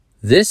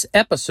This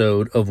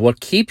episode of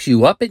What Keeps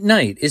You Up at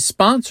Night is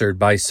sponsored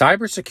by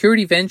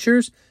Cybersecurity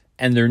Ventures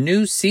and their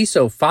new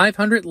CISO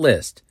 500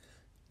 list.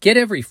 Get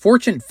every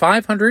Fortune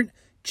 500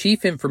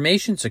 Chief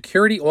Information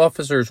Security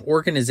Officer's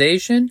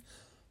organization,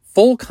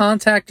 full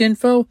contact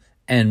info,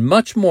 and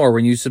much more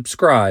when you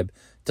subscribe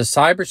to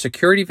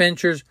Cybersecurity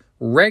Ventures'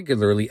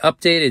 regularly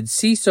updated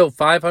CISO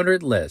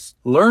 500 list.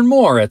 Learn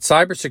more at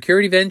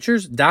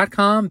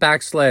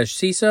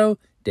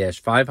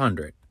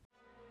cybersecurityventures.com/CISO-500.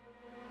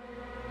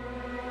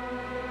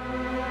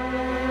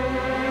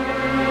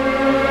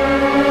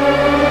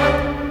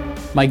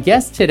 My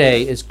guest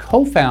today is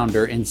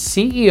co-founder and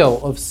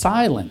CEO of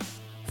Cylent,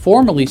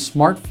 formerly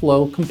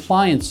SmartFlow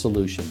Compliance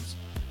Solutions.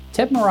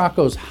 Ted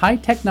Morocco's high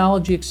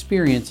technology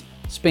experience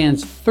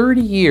spans 30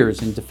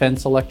 years in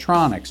defense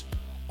electronics,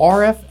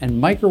 RF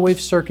and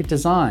microwave circuit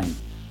design,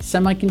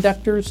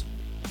 semiconductors,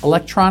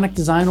 electronic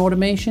design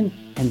automation,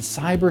 and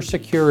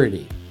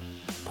cybersecurity.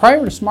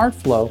 Prior to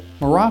SmartFlow,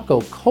 Morocco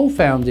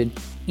co-founded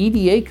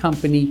EDA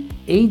company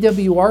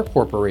AWR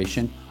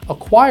Corporation,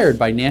 acquired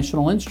by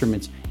National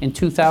Instruments in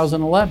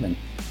 2011.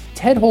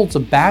 Ted holds a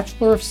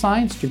Bachelor of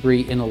Science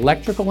degree in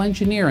Electrical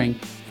Engineering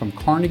from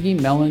Carnegie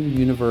Mellon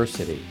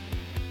University.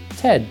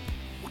 Ted,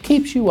 what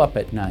keeps you up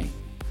at night?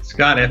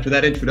 Scott, after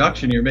that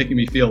introduction, you're making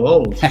me feel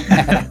old. So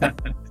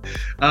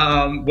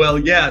I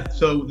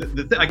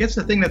guess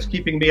the thing that's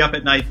keeping me up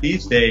at night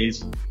these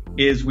days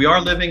is we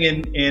are living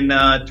in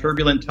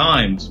turbulent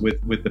times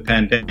with the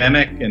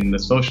pandemic and the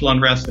social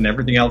unrest and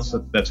everything else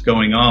that's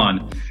going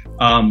on.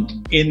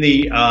 In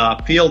the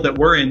field that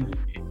we're in,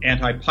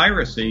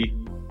 anti-piracy,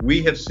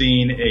 we have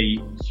seen a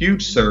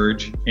huge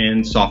surge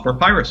in software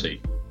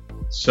piracy.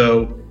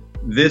 So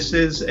this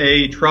is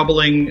a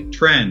troubling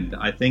trend.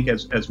 I think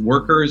as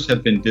workers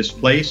have been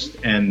displaced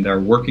and are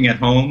working at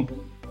home,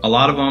 a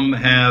lot of them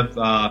have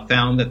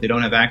found that they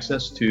don't have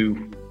access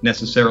to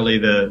necessarily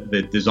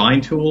the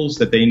design tools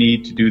that they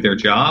need to do their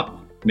job.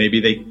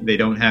 Maybe they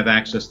don't have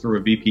access through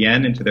a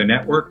VPN into their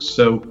networks.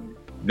 So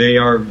they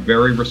are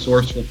very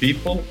resourceful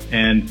people,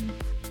 and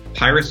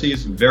piracy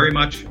is very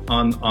much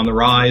on the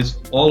rise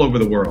all over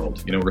the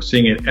world. You know, we're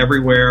seeing it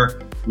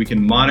everywhere. We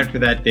can monitor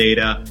that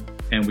data,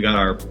 and we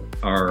got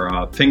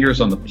our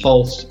fingers on the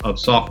pulse of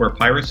software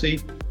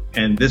piracy.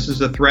 And this is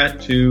a threat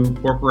to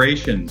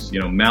corporations. You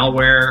know,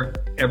 malware,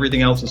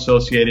 everything else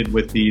associated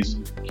with these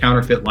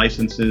counterfeit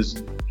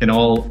licenses can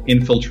all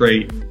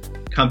infiltrate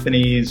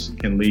companies,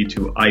 can lead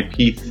to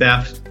IP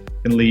theft,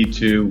 can lead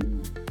to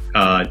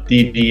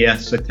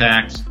DDoS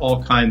attacks.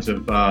 All kinds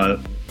of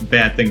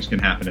bad things can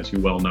happen, as you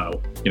well know,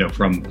 you know,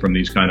 from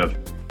these kind of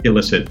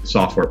illicit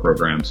software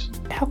programs.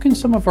 How can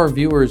some of our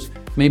viewers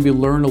maybe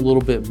learn a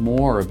little bit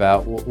more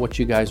about what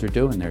you guys are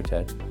doing there,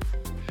 Ted?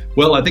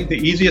 Well, I think the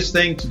easiest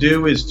thing to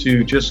do is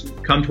to just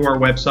come to our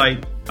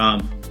website.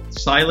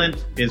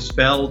 Cylent is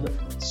spelled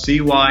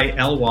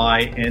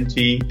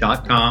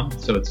CYLYNT.com,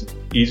 so it's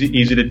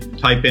easy to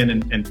type in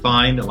and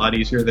find, a lot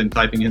easier than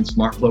typing in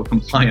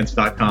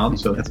smartflowcompliance.com,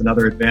 so that's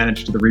another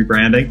advantage to the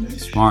rebranding.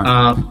 Smart.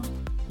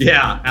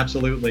 Yeah,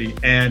 absolutely.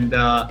 And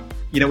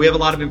we have a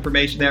lot of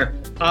information there.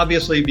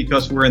 Obviously,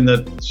 because we're in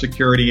the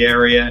security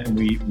area and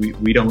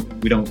we don't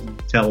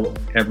tell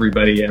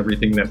everybody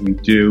everything that we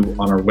do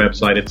on our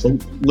website. It's a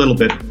little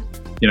bit,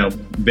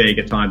 vague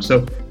at times.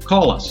 So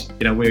call us.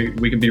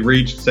 We can be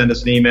reached. Send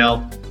us an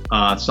email.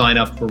 Sign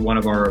up for one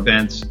of our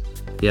events.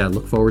 Yeah,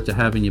 look forward to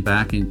having you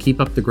back, and keep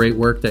up the great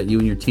work that you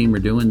and your team are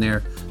doing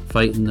there,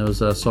 fighting those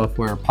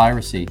software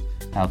piracy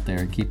out there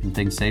and keeping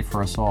things safe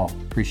for us all.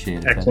 Appreciate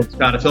it. Excellent,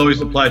 Scott. It's always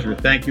a pleasure.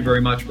 Thank you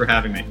very much for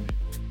having me.